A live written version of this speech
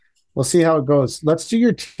We'll see how it goes. Let's do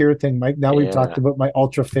your tier thing, Mike. Now we've talked Yeah. about my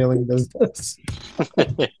ultra failing business.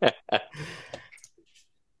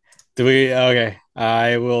 Do we? Okay.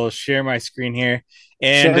 I will share my screen here.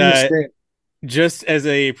 And Share your screen. just as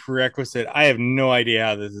a prerequisite, I have no idea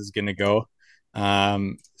how this is going to go.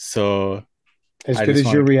 So As I good just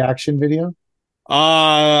as your want reaction video. to.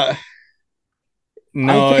 I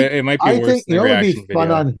No, think it might be I worse think than the what would be reaction fun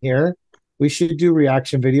video. on here. We should do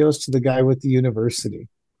reaction videos to the guy with the university.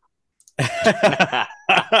 That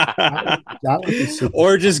would be super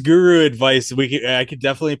Or fun. just guru advice. I could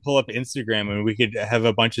definitely pull up Instagram and we could have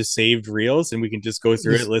a bunch of saved reels and we can just go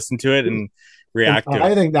through it, Just, listen to it, and react to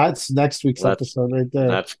I it. think that's next week's That's episode right there.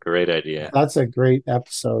 that's a great idea. That's a great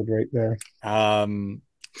episode right there.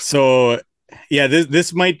 So yeah,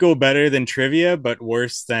 this might go better than trivia, but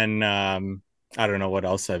worse than I don't know what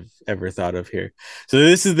else I've ever thought of here. So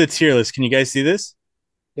this is the tier list. Can you guys see this?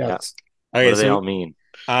 Yeah. Yes. What Okay, do they so all mean?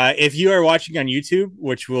 if you are watching on YouTube,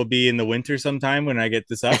 which will be in the winter sometime when I get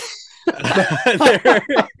this up, there,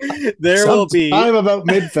 there will be, Sometime about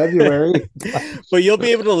mid-February. but you'll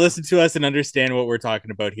be able to listen to us and understand what we're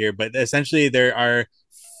talking about here. But essentially, there are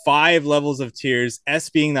five levels of tiers, S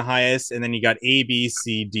being the highest, and then you got A, B,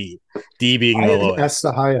 C, D, D being I the think that's lowest.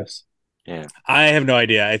 the highest. Yeah. I have no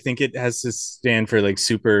idea. I think it has to stand for like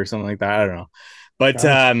super or something like that. I don't know. But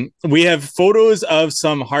Yeah. we have photos of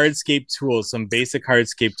some hardscape tools, some basic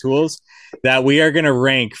hardscape tools that we are going to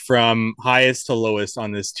rank from highest to lowest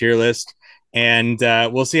on this tier list. And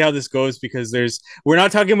we'll see how this goes because we're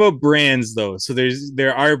not talking about brands though. So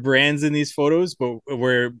there are brands in these photos, but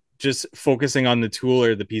we're just focusing on the tool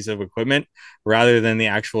or the piece of equipment rather than the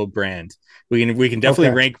actual brand. We can definitely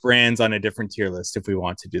Okay. rank brands on a different tier list if we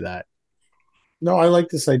want to do that. No, I like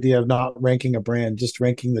this idea of not ranking a brand, just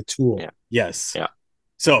ranking the tool. Yeah. Yes. Yeah.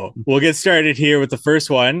 So we'll get started here with the first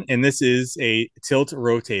one, and this is a tilt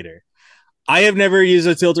rotator. I have never used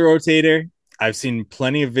a tilt rotator. I've seen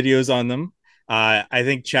plenty of videos on them. I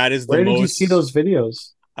think Chad is the Where did you see most those videos?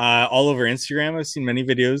 all over Instagram. I've seen many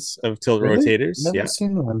videos of tilt Really? rotators. Never Yeah.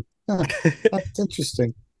 seen one. Huh, that's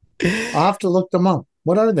interesting. I'll have to look them up.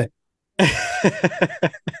 What are they?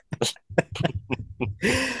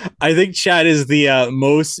 I think Chad is the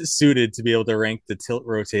most suited to be able to rank the tilt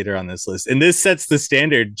rotator on this list. And this sets the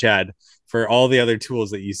standard, Chad, for all the other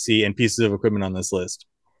tools that you see and pieces of equipment on this list.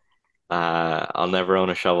 I'll never own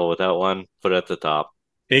a shovel without one. Put it at the top.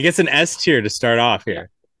 It gets an S tier to start off Yeah. here.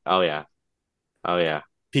 Oh yeah. Oh yeah.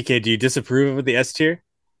 PK, do you disapprove of the S tier?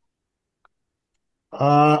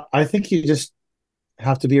 I think you just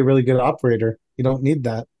have to be a really good operator. You don't need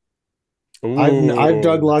that. I've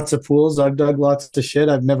dug Ooh. lots of pools. I've dug lots of shit.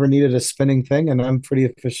 I've never needed a spinning thing, and I'm pretty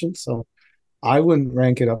efficient. So I wouldn't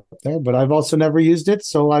rank it up there. But I've also never used it,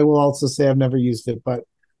 so I will also say I've never used it. But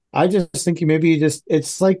I just think you just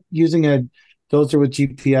it's like using a dozer with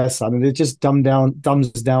GPS on it. It just dumbs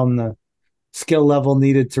down the skill level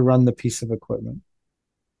needed to run the piece of equipment.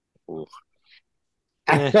 Ooh.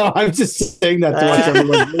 Eh. No, I'm just saying that to watch Ah.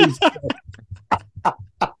 everyone lose.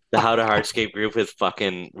 The How to Hardscape group is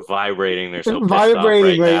fucking vibrating. They're so pissed off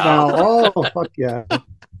Vibrating right right now. now. Oh fuck yeah!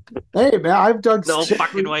 Hey man, I've dug No shit.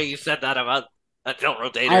 fucking way you said that about a tilt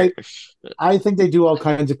rotator. I I think they do all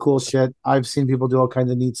kinds of cool shit. I've seen people do all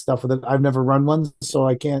kinds of neat stuff with it. I've never run one, so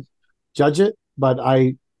I can't judge it. But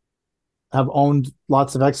I have owned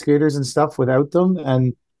lots of excavators and stuff without them,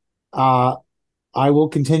 and uh, I will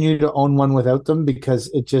continue to own one without them because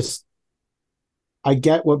it just I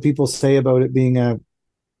get what people say about it being a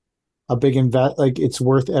big invest, like it's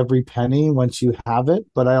worth every penny once you have it.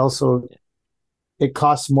 But I also it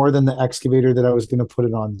costs more than the excavator that I was going to put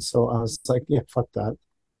it on, so I was like, yeah, fuck that.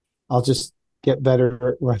 I'll just get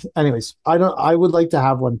better. Anyways, I don't. I would like to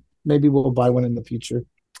have one. Maybe we'll buy one in the future.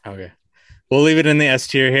 Okay. We'll leave it in the S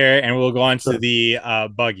tier here and we'll go on to Sure. the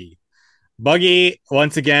buggy. Buggy,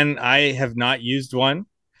 once again, I have not used one.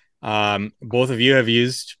 Both of you have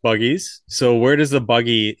used buggies. So where does the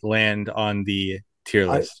buggy land on the tier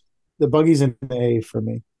I list? the buggy's an A for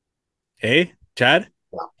me. A, Chad?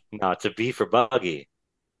 No, it's a B for buggy.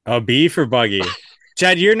 Oh, B for buggy.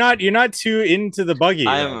 Chad, you're not too into the buggy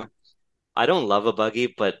though. I'm I don't love a buggy,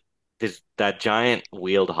 but there's that giant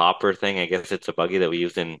wheeled hopper thing. I guess it's a buggy that we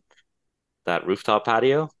used in that rooftop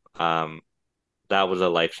patio. Um, that was a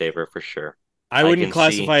lifesaver for sure. I I wouldn't can see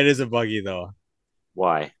classify it as a buggy though.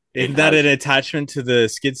 why. It Isn't that has an attachment to the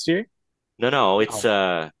skid steer? no, it's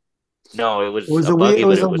Oh. no, it It was was a a wheel. buggy, It but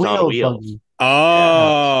was it a was on wheeled wheels. buggy. Yeah, Yeah.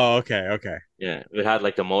 Oh, okay, okay. yeah. It had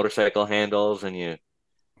like the motorcycle handles, and you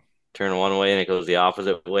turn one way and it goes the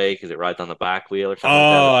opposite way because it rides on the back wheel or something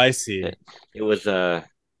like Oh, that. I see. It, it was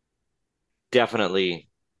definitely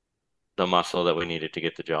the muscle that we needed to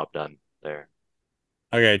get the job done there.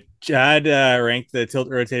 Okay, Chad ranked the tilt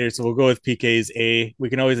rotator, so we'll go with PK's A. We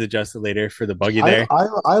can always adjust it later for the buggy I there. I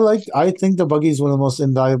I like I think the buggy is one of the most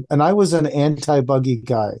invaluable, and I was an anti-buggy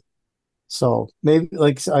guy. So maybe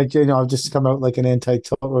like I've just come out like an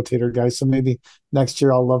anti-tilt rotator guy. So maybe next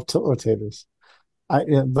year I'll love tilt rotators.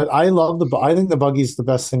 But I love I think the buggy is the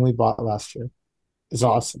best thing we bought last year. It's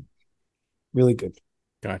awesome, really good.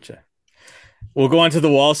 Gotcha. We'll go on to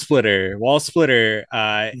the wall splitter. Wall splitter,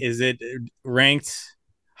 is it ranked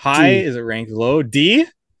high? D. Is it ranked low? D?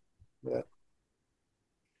 Yeah.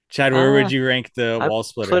 Chad, where would you rank the I wall put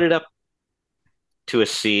splitter? it up to a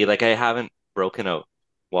C. Like I haven't broken a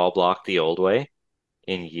wall block the old way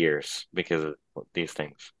in years because of these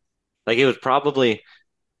things. Like it was probably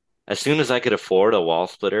as soon as I could afford a wall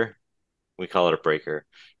splitter, we call it a breaker.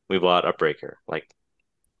 We bought a breaker. Like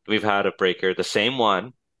we've had a breaker, the same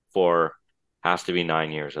one for has to be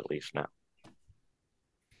 9 years at least now.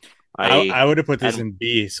 I would have put this And in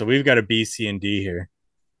B. So we've got a B, C, and D here.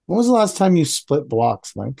 When was the last time you split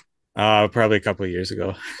blocks, Mike? Probably a couple of years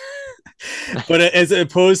ago. But as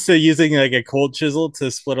opposed to using like a cold chisel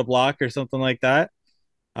to split a block or something like that.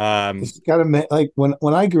 It's got to like when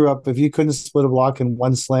I grew up, if you couldn't split a block in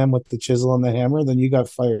one slam with the chisel and the hammer, then you got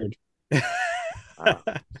fired. uh,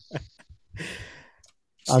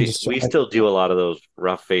 I'm just we still do a lot of those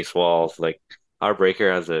rough face walls. Like our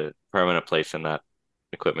breaker has a permanent place in that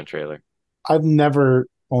equipment trailer. I've never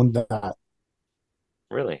owned that.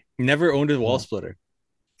 Really? Never owned a wall No, splitter.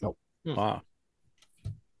 no. Wow.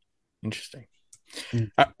 Interesting.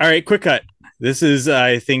 Mm. All right, quick cut. This is,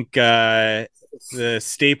 I think, the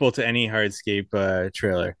staple to any hardscape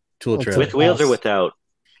tool It's trailer. With an wheels or S. without?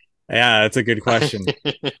 Yeah, that's a good question.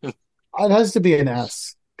 It has to be an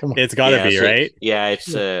S. Come on. It's got to Yeah, be, so right? yeah,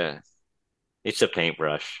 Yeah. it's a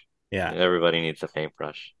paintbrush. Yeah, Everybody needs a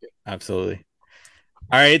paintbrush. absolutely.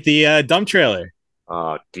 All right, the dump trailer.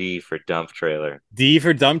 Oh, D for dump trailer. D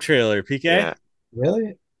for dump trailer. PK? Yeah.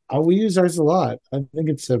 Really? We use ours a lot. I think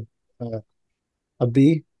it's a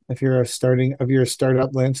B if you're a startup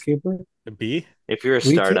landscaper. A B? If you're a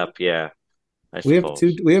We t startup, yeah, I suppose.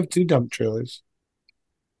 we have two dump trailers.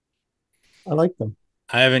 I like them.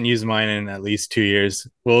 I haven't used mine in at least 2 years.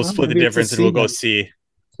 We'll Well, split the maybe it's a difference and C we'll go then. C.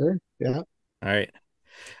 Sure. Yeah. All right.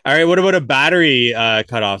 All right. What about a battery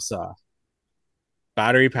cutoff saw?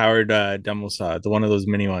 Battery powered demo saw, the one of those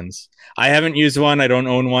mini ones. I haven't used one. I don't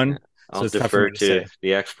own Yeah. one, so I'll it's tough for defer me to say. to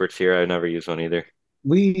the experts here. I never use one either.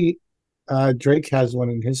 We Drake has one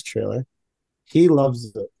in his trailer. He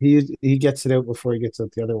loves it. He gets it out before he gets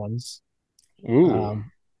out the other ones. Ooh,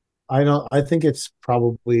 Um, I don't. I think it's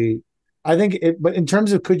probably. I think it. But in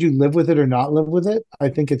terms of could you live with it or not live with it, I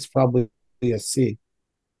think it's probably a C.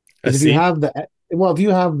 a Because if you C? have if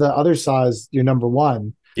you have the other saw as your number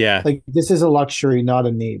one, Yeah, like this is a luxury, not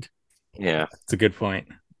a need. Yeah. that's a good point.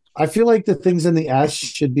 I feel like the things in the S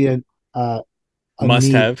should be uh, a Must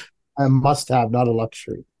need, have. a must have, not a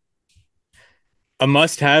luxury. A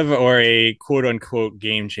must have or a quote unquote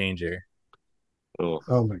game changer. Oh,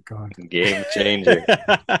 Oh my God. game changer.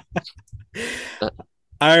 All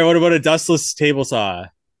right, what about a dustless table saw?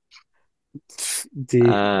 D.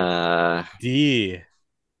 Uh, D.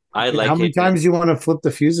 I How like many it. times do you want to flip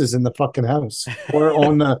the fuses in the fucking house or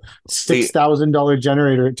own the six We thousand dollar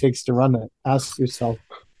generator it takes to run it? Ask yourself.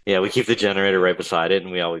 Yeah, we keep the generator right beside it,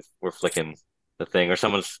 and we're flicking the thing, or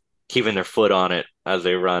someone's keeping their foot on it as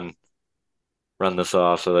they run this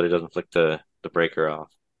off so that it doesn't flick the breaker off.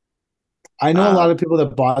 I know a lot Um, of people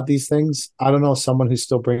that bought these things. I don't know someone who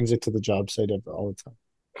still brings it to the job site all the time.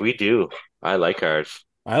 we do. I like ours.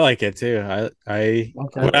 I like it too. I Okay.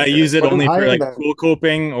 But I like use ours. it Put it only for higher like then. pool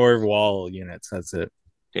coping or wall units. That's it.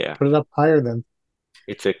 Yeah, Put it up higher then.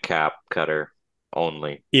 it's a cap cutter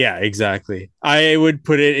only. Yeah, exactly. I would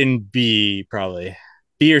put it in B probably.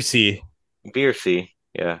 B or C. B or C.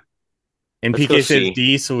 Yeah, And let's go PK says C.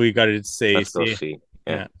 D, so we got to say Let's go C. C.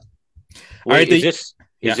 Yeah. Yeah. All right. Wait, is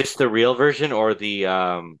Yeah. this the real version or the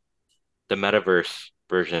metaverse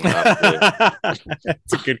version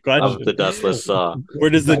That's a good of question. the dustless saw? Where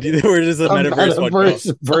does the A metaverse one go?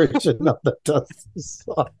 metaverse version of the dust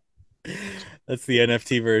saw. That's the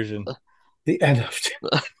NFT version. The NFT.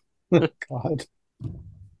 God.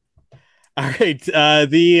 All right.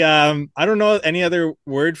 The I don't know any other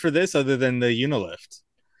word for this other than the Unilift,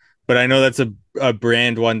 but I know that's a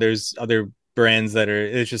brand one. There's other brands that are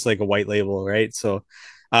it's just like a white label, right? So,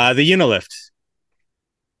 the Unilift,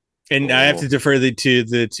 and I have Oh, to defer to the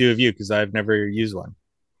two of you because I've never used one.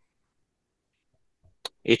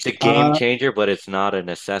 it's a game Uh, changer, but it's not a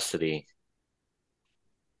necessity.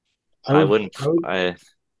 I I would, wouldn't. I would, I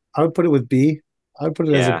I would put it with B. I'd put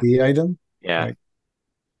it as a Yeah, B item. yeah. Like,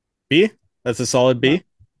 B. That's a solid yeah. B.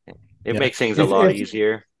 It Yeah. makes things a if lot if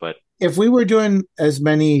easier, but if we were doing as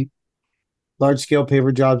many large scale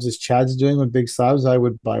paver jobs as Chad's doing with big slabs, I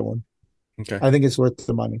would buy one. Okay. I think it's worth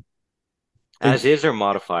the money. Like, as is or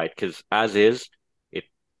modified, because as is, it's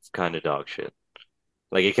kind of dog shit.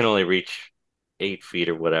 Like it can only reach 8 feet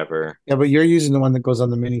or whatever. yeah, but you're using the one that goes on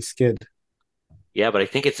the mini skid, Yeah, but I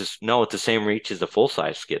think it's just, no, it's the same reach as the full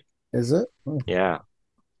size skid. is it? Oh. Yeah,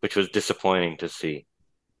 which was disappointing to see.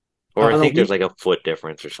 I Or I don't know. think there's like a foot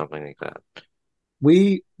difference or something like that.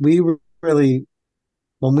 We really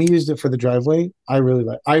when we used it for the driveway, I really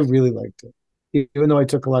liked it. Even though I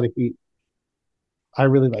took a lot of heat, I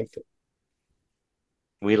really liked it.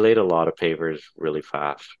 We laid a lot of pavers really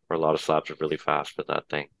fast, or a lot of slabs really fast with that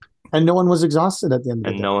thing. And no one was exhausted at the end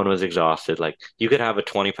of And the day. no one was exhausted. Like you could have a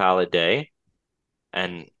 20 pallet day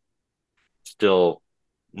and still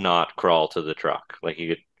not crawl to the truck. Like you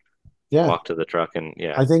could Yeah, walk to the truck and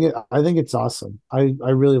yeah. I think it's awesome. I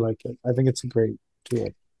really like it. I think it's a great tool.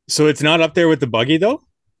 So it's not up there with the buggy though.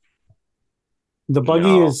 No.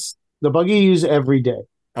 The buggy you use every day.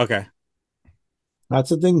 Okay. That's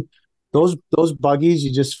the thing. Those buggies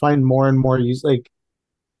you just find more and more use. Like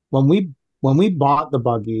when we bought the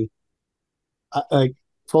buggy, like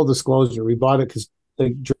full disclosure, we bought it because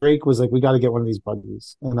like Drake was like, we got to get one of these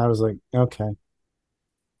buggies, and I was like, okay,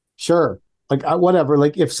 sure, like whatever.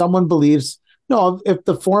 Like if someone believes, no, if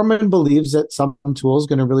the foreman believes that some tool is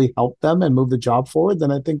going to really help them and move the job forward,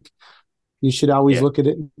 then I think you should always Yeah. look at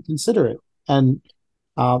it and consider it.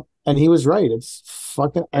 And he was right. It's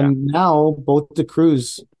fucking. Yeah. And now both the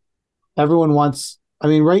crews, everyone wants. I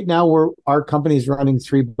mean, right now our company's running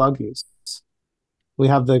 3 buggies. We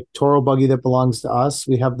have the Toro buggy that belongs to us.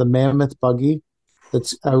 We have the Mammoth buggy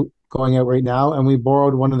that's going out right now, and we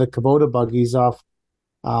borrowed one of the Kubota buggies off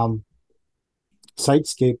um,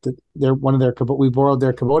 Sitescape. That they're one of their we borrowed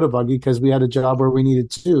their Kubota buggy because we had a job where we needed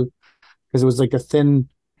two because it was like a thin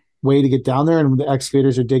way to get down there, and the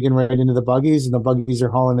excavators are digging right into the buggies, and the buggies are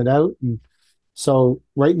hauling it out. And so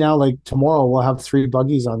right now, like tomorrow, we'll have 3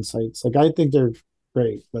 buggies on sites. Like I think they're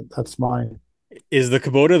great, but that's mine. Is the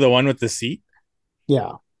Kubota the one with the seat?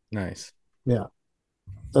 Yeah, Nice. yeah.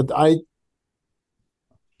 But I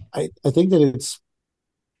think that it's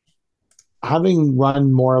having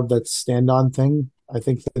run more of that stand-on thing. I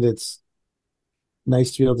think that it's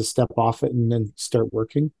nice to be able to step off it and then start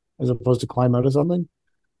working as opposed to climb out of something.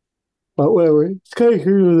 But whatever, it's kind of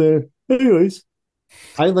here or there. Anyways,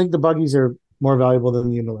 I think the buggies are more valuable than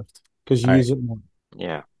the Unilift because you All right. use it more.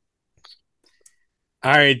 Yeah.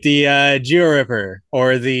 All right. The Geo Ripper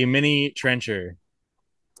or the Mini Trencher.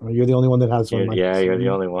 You're the only one that has one, Mike. Yeah, So you're the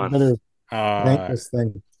only you one. better thank Uh, this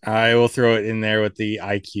thing. I will throw it in there with the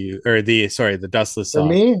IQ or the dustless For saw.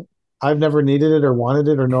 me, I've never needed it or wanted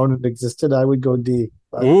it or known it existed. I would go D.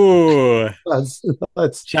 But Ooh, that's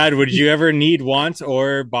that's Chad, would you ever need, want,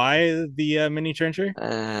 or buy the Mini Trencher?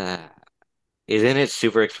 Isn't it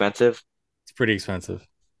super expensive? It's pretty expensive.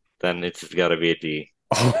 Then it's got to be a D.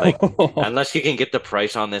 Like, unless you can get the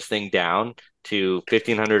price on this thing down to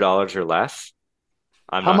 $1,500 or less,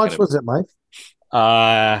 I'm how not much gonna. was it, Mike?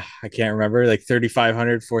 I can't remember, like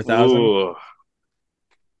 3,500, 4,000. Ooh,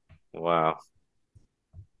 wow.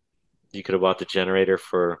 You could have bought the generator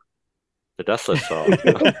for the dustless saw for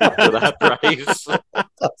that price.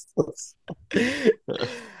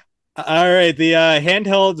 All right, the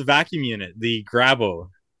handheld vacuum unit, the Grabo.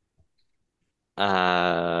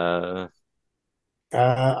 Uh,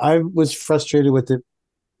 I was frustrated with it,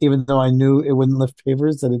 even though I knew it wouldn't lift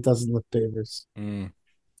pavers, that it doesn't lift pavers.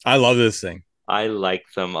 I love this thing. I like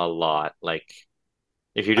them a lot. Like,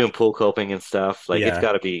 if you're doing pool coping and stuff, like it's Yeah,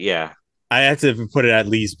 got to be, yeah. I had to put it at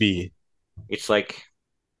least B. It's like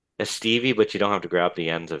a Stevie, but you don't have to grab the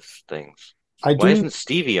ends of things. I Why do, isn't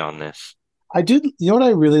Stevie on this? I did. You know what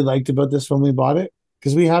I really liked about this when we bought it?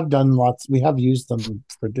 Because we have done lots, we have used them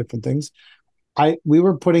for different things. We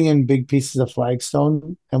were putting in big pieces of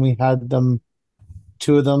flagstone, and we had them,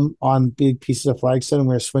 2 of them on big pieces of flagstone, and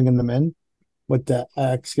we were swinging them in with the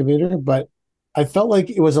excavator. But I felt like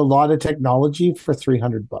it was a lot of technology for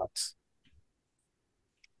 $300. You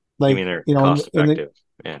Like mean they're you know, cost in the effective?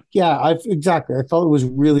 Yeah. yeah, I exactly. I felt it was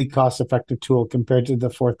really cost effective tool compared to the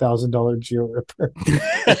 $4,000 Geo Ripper.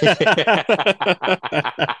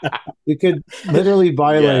 You could literally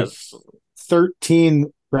buy like Yes.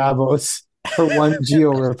 13 Bravos for one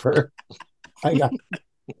Geo Ripper. I got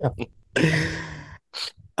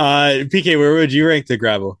PK, where would you rank the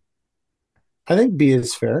Grabo? I think B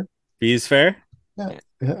is fair. B is fair. Yeah,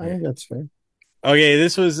 Yeah. I think that's fair. Okay,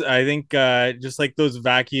 this was, I think, just like those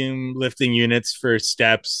vacuum lifting units for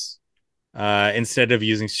steps. instead of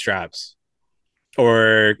using straps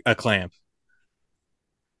or a clamp?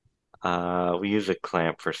 We use a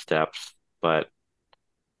clamp for steps, but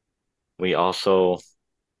we also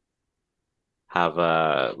have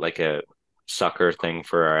a sucker thing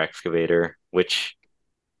for our excavator, which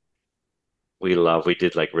we love. We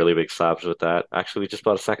did like really big slabs with that. Actually, we just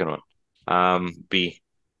bought a second one. B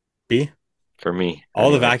B. for me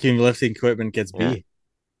All the anyway. vacuum lifting equipment gets Yeah, B.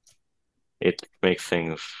 it makes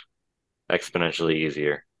things exponentially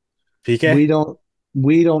easier. PK.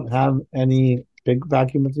 We don't have any big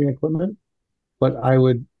vacuum lifting equipment, but I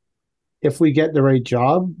would, if we get the right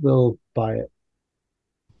job, we'll buy it.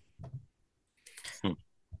 Hmm.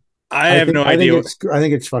 I I have think no I think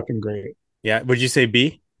idea. it's fucking great. Yeah. Would you say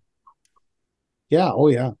B? Yeah. Oh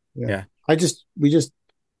yeah. Yeah. Yeah. We just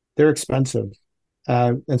they're expensive,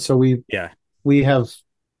 and so Yeah. we have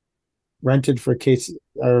rented for case.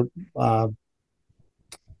 Our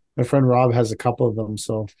my friend Rob has a couple of them,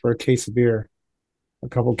 so for a case of beer, a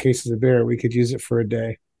couple of cases of beer, we could use it for a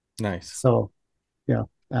day. Nice. So yeah.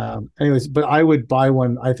 Anyways, but I would buy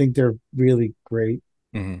one. I think they're really great.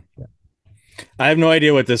 Mhm. Yeah. I have no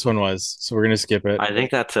idea what this one was, so we're gonna skip it. I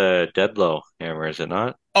think that's a dead blow hammer, is it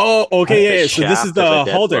not? Oh, I, okay, The yeah, yeah. So this is shaft of a the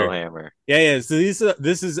dead blow Halder. hammer. Yeah, yeah. So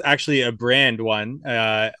this is actually a brand one,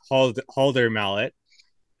 Halder mallet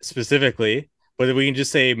specifically, but we can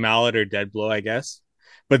just say mallet or dead blow, I guess.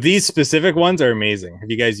 But these specific ones are amazing. Have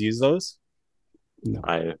you guys used those? no.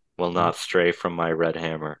 I will not stray from my red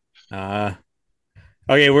hammer. Uh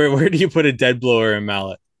okay. Where do you put a dead blow or a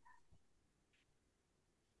mallet?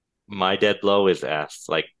 My dead blow is S.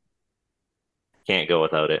 Like, can't go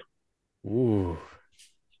without it. Ooh,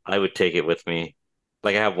 I would take it with me.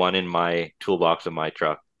 Like, I have one in my toolbox of my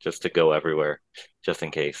truck just to go everywhere, just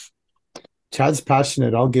in case. Chad's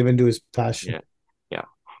passionate. I'll give into his passion. Yeah, yeah.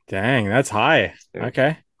 dang, that's high.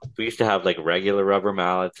 Okay. We used to have like regular rubber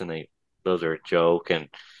mallets, and those are a joke. And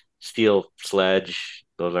steel sledge,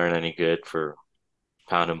 those aren't any good for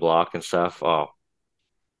pound and block and stuff. Oh,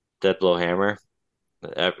 dead blow hammer.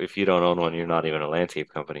 If you don't own one, you're not even a landscape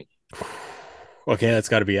company. Okay, that's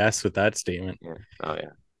got to be S with that statement. Yeah. Oh yeah.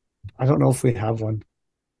 I don't know if we have one.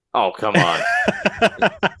 Oh come on.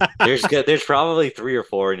 There's probably three or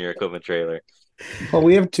four in your equipment trailer. Well,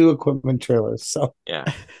 we have two equipment trailers, so Yeah.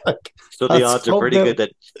 like, So the let's odds are hope pretty that good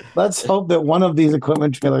that let's hope that one of these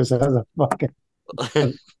equipment trailers has a fucking.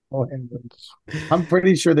 I'm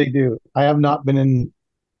pretty sure they do. I have not been in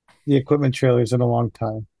the equipment trailers in a long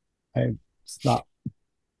time. It's not.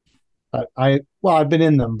 But I've been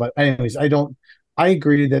in them, but anyways, I don't. I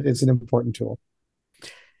agree that it's an important tool.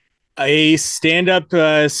 A stand-up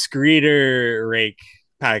screeder rake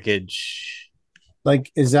package.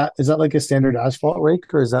 Like, is that like a standard asphalt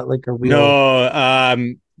rake, or is that like a real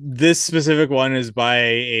No, this specific one is by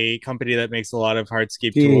a company that makes a lot of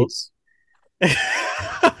hardscape D? tools.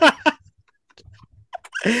 I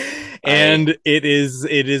And it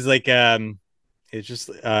is like it's just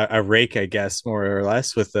a rake, I guess, more or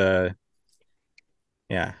less with a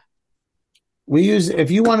yeah. We use,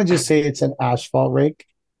 if you want to just say it's an asphalt rake,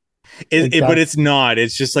 like But that. it's not.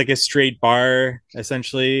 It's just like a straight bar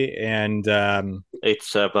essentially, and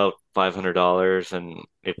it's about $500, and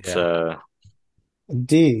it's yeah.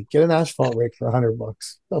 D, get an asphalt rake for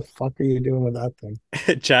 $100. The fuck are you doing with that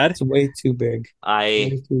thing? Chad. It's way too big, I way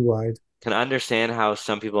too wide. can understand how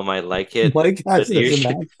some people might like it, Mike but has it as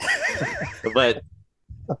an usually, ass. but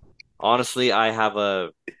honestly, I have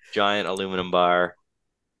a giant aluminum bar,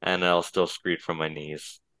 and I'll still screed from my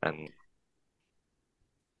knees, and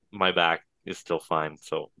my back is still fine.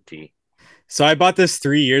 So D. So I bought this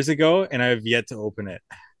 3 years ago, and I've yet to open it.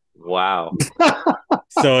 Wow.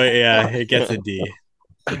 So yeah, it gets a D.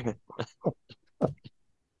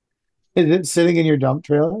 Is it sitting in your dump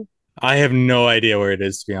trailer? I have no idea where it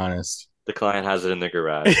is, to be honest. The client has it in the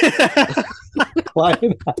garage.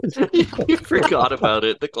 Client You forgot about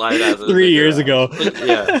it. The client has it in 3 years the ago. garage.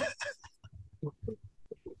 Yeah.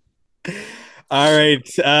 All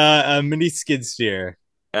right, a mini skid steer.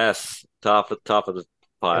 S. Top of the Yeah, I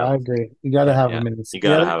pile. agree. You got to Yeah, have a yeah. mini. You You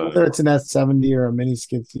gotta gotta, have it. whether it's an S70 or a mini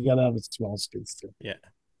skid, you got to have a small skid steer. Yeah.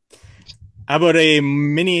 How about a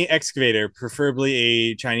mini excavator, preferably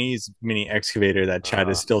a Chinese mini excavator that Chad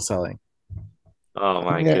is Uh, still selling? oh How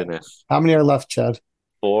my many, goodness. how many are left, Chad?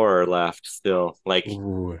 Four are left still. Like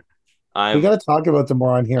Ooh. We I'm got to talk about them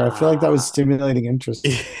more on here. I feel like that was ah stimulating interest.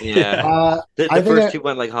 yeah. Yeah. The I think first two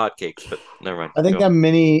went like hotcakes, but never mind. I think Go. a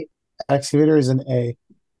mini excavator is an A.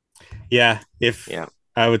 Yeah, if Yeah,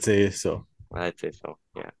 I would say so. I'd say so.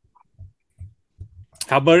 Yeah.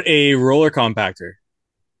 How about a roller compactor?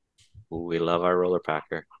 Ooh, we love our roller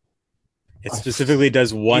packer. It specifically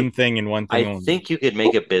does You, one thing and one thing I only. think you could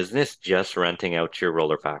make a business just renting out your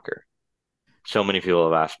roller packer. So many people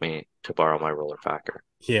have asked me to borrow my roller packer.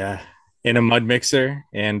 Yeah. In a mud mixer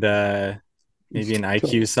and maybe an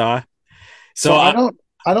IQ saw. So So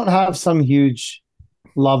I don't have some huge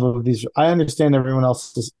love of these. I understand everyone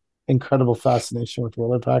else's incredible fascination with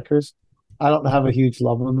roller packers. I don't have a huge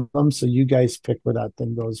love of them, so you guys pick where that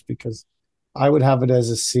thing goes because I would have it as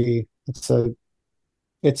a C.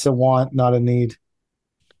 It's a want, not a need.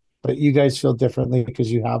 But you guys feel differently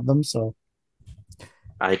because you have them. So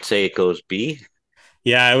I'd say it goes B.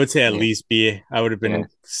 yeah, I would say at Yeah, least B. I would have yeah. been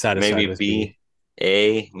satisfied Maybe with B. B,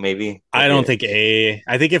 A, maybe. I don't think A.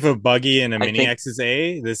 I think if a buggy and a I mini think X is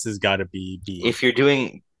A, this has got to be B. if you're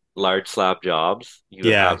doing large slab jobs, you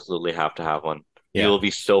Yeah, absolutely have to have one. You yeah. will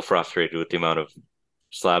be so frustrated with the amount of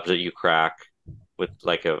slabs that you crack with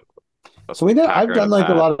like a so we know I've packer and a done like a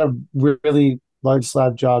pad. lot of really large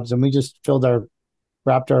slab jobs, and we just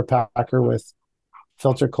wrapped our packer with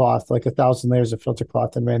filter cloth, like 1,000 layers of filter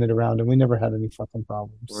cloth, and ran it around, and we never had any fucking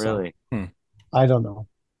problems. So Really? Hmm. I don't know.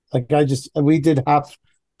 Like we did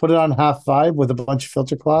put it on half five with a bunch of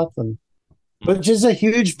filter cloth, and Hmm. which is a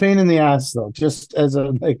huge pain in the ass though. Just as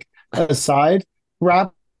a like aside,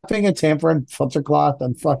 wrapping a tamper in filter cloth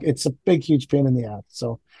and it's a big huge pain in the ass.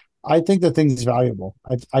 So I think the thing's valuable.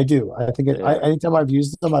 I do. I think Yeah. anytime I've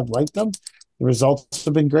used them, I've liked them. The results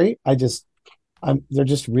have been great. They're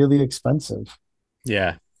just really expensive.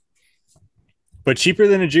 Yeah. But cheaper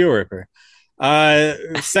than a Geo Ripper.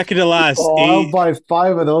 Second to last, Oh, I'll a buy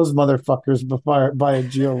five of those motherfuckers before I buy a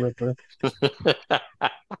Geo Ripper.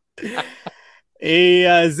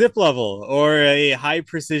 zip level or a high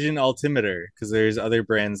precision altimeter because there's other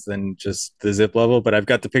brands than just the zip level. But I've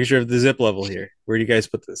got the picture of the zip level here. Where do you guys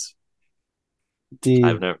put this? I've D.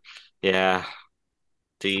 never. Yeah. I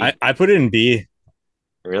D. I put it in B.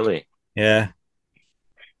 Really? Yeah,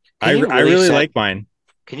 Can you I really really set? like mine.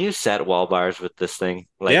 Can you set wall bars with this thing?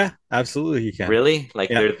 Like Yeah, absolutely, you can. really? Like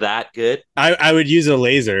Yeah, they're that good? I would use a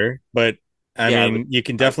laser, but I Yeah, I would. mean, you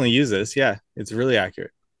can I definitely use this. Yeah, it's really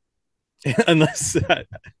accurate. Unless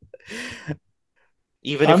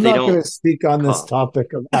even if I'm they not going don't to speak on this call.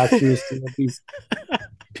 topic of accuracy of these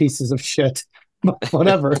pieces of shit. But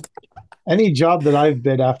whatever. Any job that I've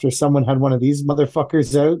bid after someone had one of these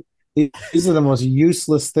motherfuckers out, these are the most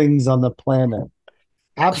useless things on the planet.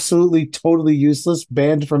 Absolutely, totally useless,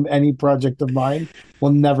 banned from any project of mine,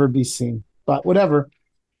 will never be seen. But whatever.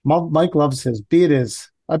 Mike loves his. B it is.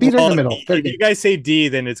 I beat her in well, the middle. There if you you go. guys say D,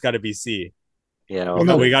 then it's got to be C. Yeah. Well, We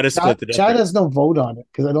no, Okay. got to split the Chad difference. has no vote on it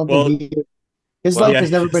because I don't think Well, his life Well, yeah,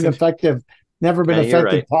 has never been effective, never been you're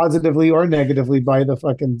affected right. positively or negatively by the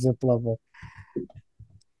fucking zip level.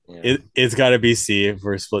 Yeah. it's got to be C if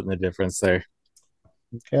we're splitting the difference there.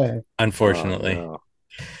 Okay. Oh Unfortunately. no.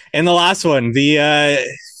 And the last one, the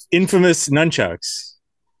infamous nunchucks.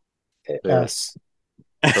 The S.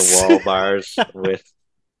 the wall bars with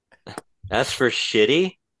S for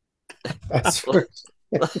shitty. That's for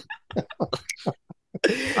I'm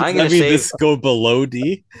Does gonna that mean save. this go below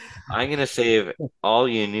D? I'm gonna save all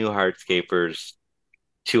you new hardscapers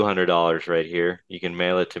 $200 right here. You can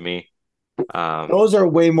mail it to me. Um, those are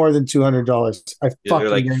way more than $200. I they're fucking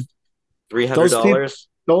like guarantee three hundred those people, dollars.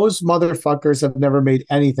 those motherfuckers have never made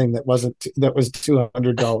anything that was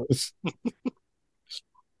 $200.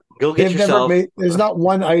 Go get They've never yourself. made. There's not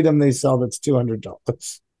one item they sell that's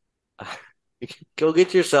 $200. Go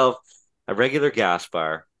get yourself a regular gas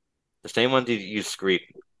bar, the same one you use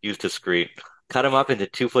to screed. Cut them up into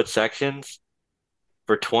 2 foot sections.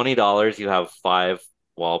 For $20, you have five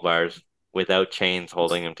wall bars without chains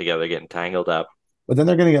holding them together, getting tangled up. But then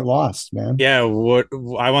they're gonna get lost, man. Yeah, what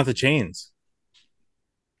I want the chains.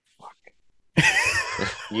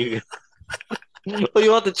 You, what do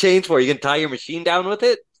you want the chains for? You can tie your machine down with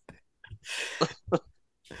it?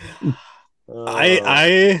 Oh,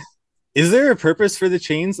 I is there a purpose for the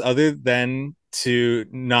chains other than to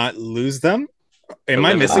not lose them? to Am I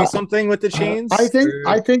limit missing Uh, the. something with the I chains? think Or-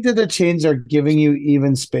 I think that the chains are giving you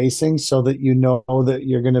even spacing so that you know that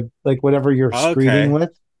you're gonna like whatever you're screeding Okay,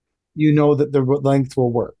 with, you know that the length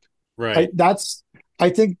will work. I right. that's I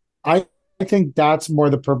think I think that's more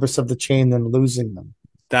the purpose of the chain than losing them.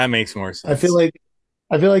 That makes more I feel sense. like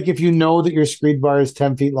I feel like if you know that your screed bar is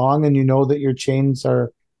 10 feet long and you know that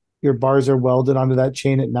your bars are welded onto that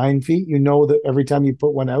chain at 9 feet, you know that every time you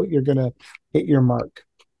put one out, you're gonna hit your mark.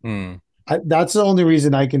 Hmm, That's the only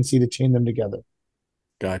reason I can see to chain them together.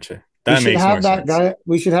 gotcha. We That should makes more have that sense. guy.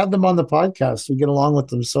 We should have them on the podcast. We get along with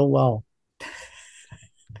them so well.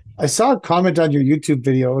 I saw a comment on your YouTube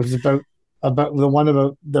video. It was about the one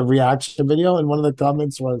about the reaction video, and one of the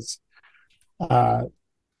comments was, uh,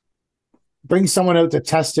 bring someone out to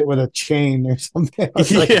test it with a chain or something. I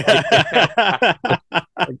was like,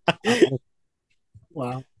 Yeah.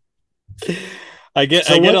 wow. I So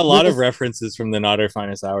get what a lot of this references from the Not Our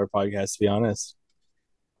Finest Hour podcast, to be honest.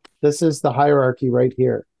 this is the hierarchy right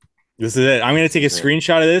here. This is it. I'm going to take a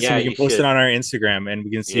screenshot of this and Yeah, we can you post it should. on our Instagram and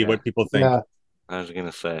we can see Yeah, what people think. Yeah, I was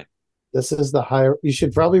gonna say. this is the higher. You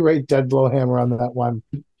should probably write Dead Blowhammer on that one.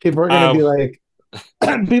 People are going to Uh, be like,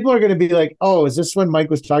 people are going to be like, oh, is this when Mike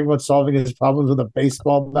was talking about solving his problems with a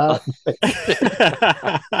baseball bat?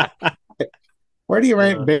 Where do you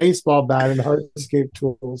rank Uh, baseball bat and hardscape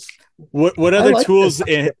tools? what I other like this. tools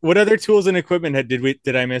what other tools and equipment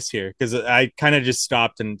did I miss here? Because I kind of just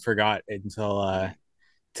stopped and forgot until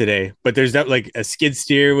today. But there's that like a skid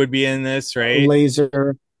steer would be in this, right?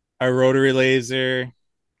 Laser, A rotary laser.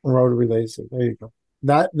 rotary laser. There you go.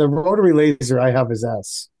 That the rotary laser I have is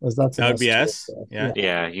S. That's an That would be S tool. S. So, Yeah. yeah,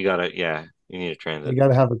 yeah, you gotta. Yeah, you need a you transit. got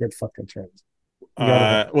to have a good fucking trend. You got to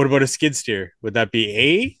have. What about a skid steer? Would that be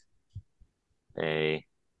A? A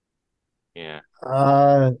yeah.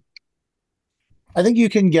 Uh, I think you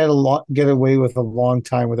can get away with a long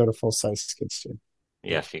time without a full size skid steer.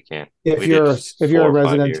 Yes, you can. If We did you're four a or five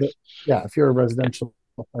residential, years. yeah, if you're a Yeah. residential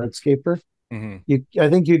hardscaper, Mm-hmm. I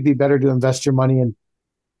think you'd be better to invest your money in.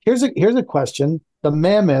 Here's a question: the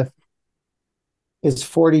Mammoth is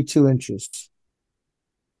 42 inches.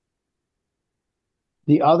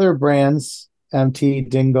 The other brands, MT,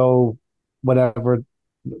 Dingo, whatever,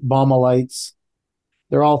 Bomba Lights,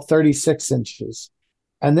 they're all 36 inches.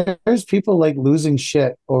 And there's people like losing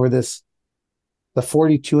shit over the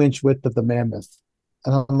 42-inch width of the Mammoth.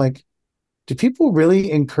 And I'm like, do people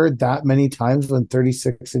really incur that many times when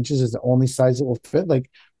 36 inches is the only size it will fit? Like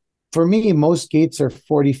for me, most gates are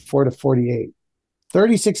 44 to 48.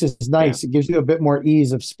 36 is Yeah. nice. It gives you a bit more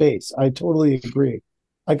ease of space. I totally agree.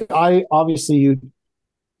 Like I obviously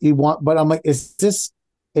you want, but I'm like, is to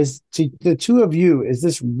the two of you, is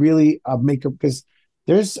this really a maker? Because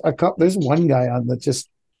there's one guy on that just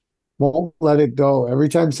won't let it go. Every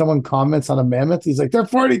time someone comments on a mammoth, he's like, they're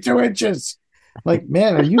 42 inches. Like,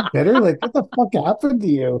 man, are you bitter? Like, what the fuck happened to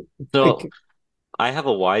you? So Like, I have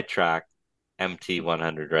a wide track MT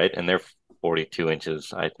 100, right? And they're 42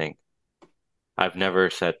 inches, I think. I've never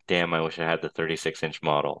said, damn, I wish I had the 36-inch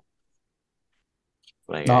model.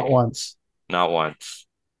 Like not I once. not once.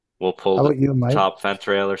 We'll pull How the about you, Mike? top fence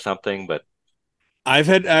rail or something, but I've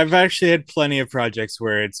actually had plenty of projects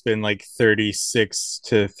where it's been like 36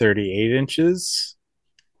 to 38 inches.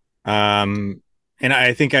 Um, and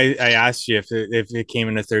I think I asked you if it came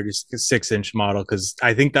in a 36-inch model because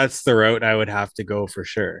I think that's the route I would have to go for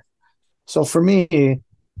sure. So for me,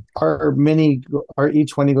 our mini, our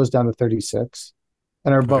E20 goes down to 36,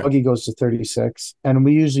 and our Okay. buggy goes to 36. And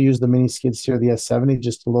we usually use the mini skid steer, the S70,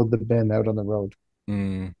 just to load the bin out on the road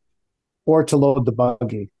Mm, or to load the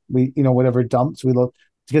buggy. Whatever dumps we load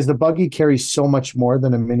because the buggy carries so much more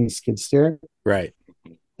than a mini skid steer right.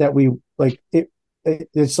 that we like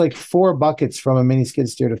it's like 4 buckets from a mini skid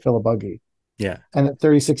steer to fill a buggy. Yeah. And at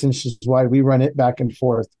 36 inches wide, we run it back and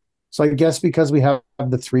forth. So I guess because we have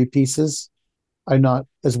the 3 pieces, I'm not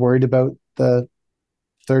as worried about the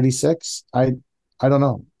 36. I don't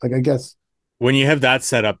know. Like I guess When you have that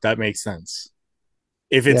set up, that makes sense.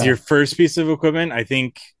 If it's yeah. your first piece of equipment, I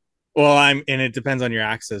think well, and it depends on your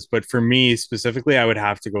access, but for me specifically, I would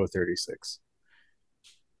have to go 36.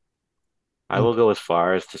 I will go as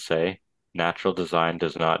far as to say natural design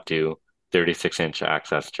does not do 36-inch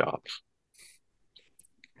access jobs.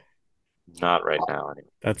 Not right now, anyway.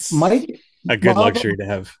 That's Mike a good Bob, luxury to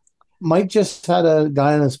have. Mike just had a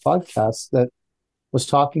guy on his podcast that was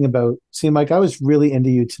talking about. See, Mike, I was really into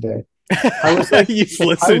you today. I was like, You've I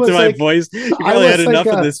listened to was my like, voice. You I probably had was like enough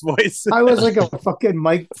of a, this voice. I was like a fucking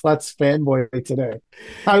Mike Pletz fanboy today.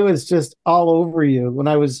 I was just all over you when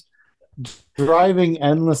I was driving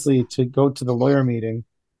endlessly to go to the lawyer meeting,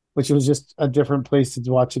 which was just a different place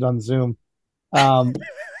to watch it on Zoom. Um,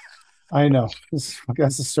 I know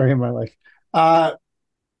that's the story of my life. Uh,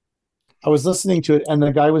 I was listening to it, and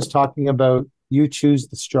the guy was talking about you choose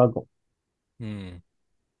the struggle Hmm.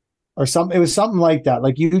 or something. It was something like that.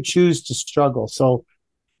 Like you choose to struggle. So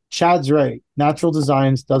Chad's right. Natural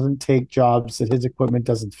Designs doesn't take jobs that his equipment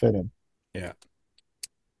doesn't fit in. Yeah.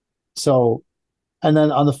 So, and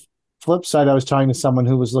then on the flip side, I was talking to someone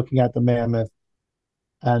who was looking at the Mammoth,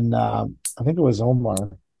 and I think it was Omar,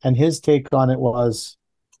 and his take on it was,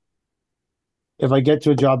 if I get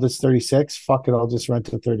to a job that's 36, fuck it, I'll just rent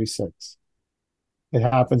to 36. It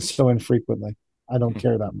happens so infrequently. I don't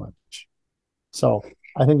care that much. So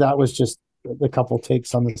I think that was just a couple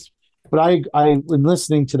takes on this. But when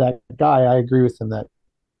listening to that guy, I agree with him that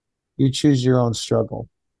you choose your own struggle.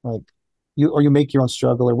 Like you make your own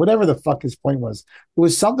struggle or whatever the fuck his point was. It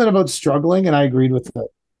was something about struggling, and I agreed with it.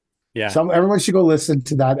 Yeah, Some everyone should go listen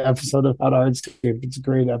to that episode of How to Hardscape. It's a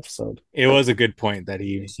great episode. it was a good point that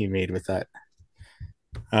he made with that.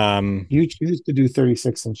 You choose to do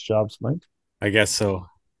 36-inch jobs, Mike. I guess so.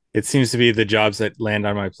 It seems to be the jobs that land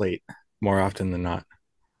on my plate more often than not.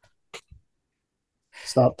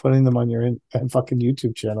 Stop putting them on your fucking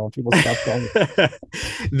YouTube channel. People stop calling.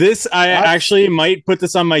 This I actually might put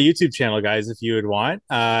this on my YouTube channel, guys, if you would want.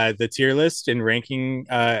 The tier list and ranking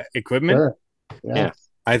equipment. Sure. Yeah.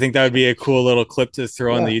 I think that would be a cool little clip to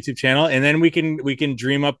throw on the YouTube channel, and then we can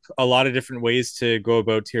dream up a lot of different ways to go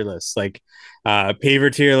about tier lists, like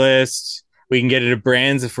paver tier list. We can get it to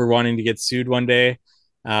brands if we're wanting to get sued one day.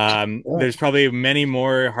 There's probably many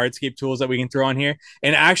more Hardscape tools that we can throw on here,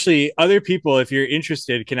 and actually, other people, if you're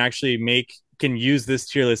interested, can use this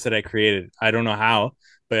tier list that I created. I don't know how,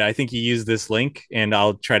 but I think you use this link, and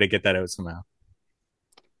I'll try to get that out somehow.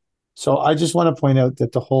 So I just want to point out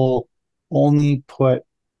that the whole only put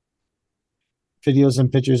videos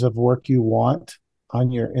and pictures of work you want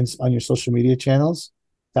on your social media channels.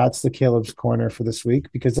 That's the Caleb's Corner for this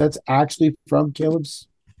week, because that's actually from Caleb's.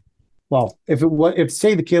 Well, if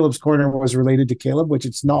say the Caleb's Corner was related to Caleb, which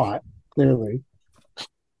it's not, clearly,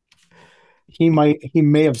 he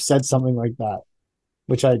may have said something like that,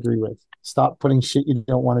 which I agree with. Stop putting shit you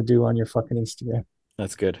don't want to do on your fucking Instagram.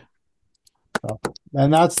 That's good. So,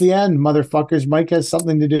 and that's the end, motherfuckers. Mike has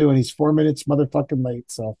something to do, and he's 4 minutes motherfucking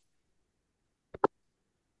late. So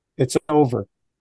it's over.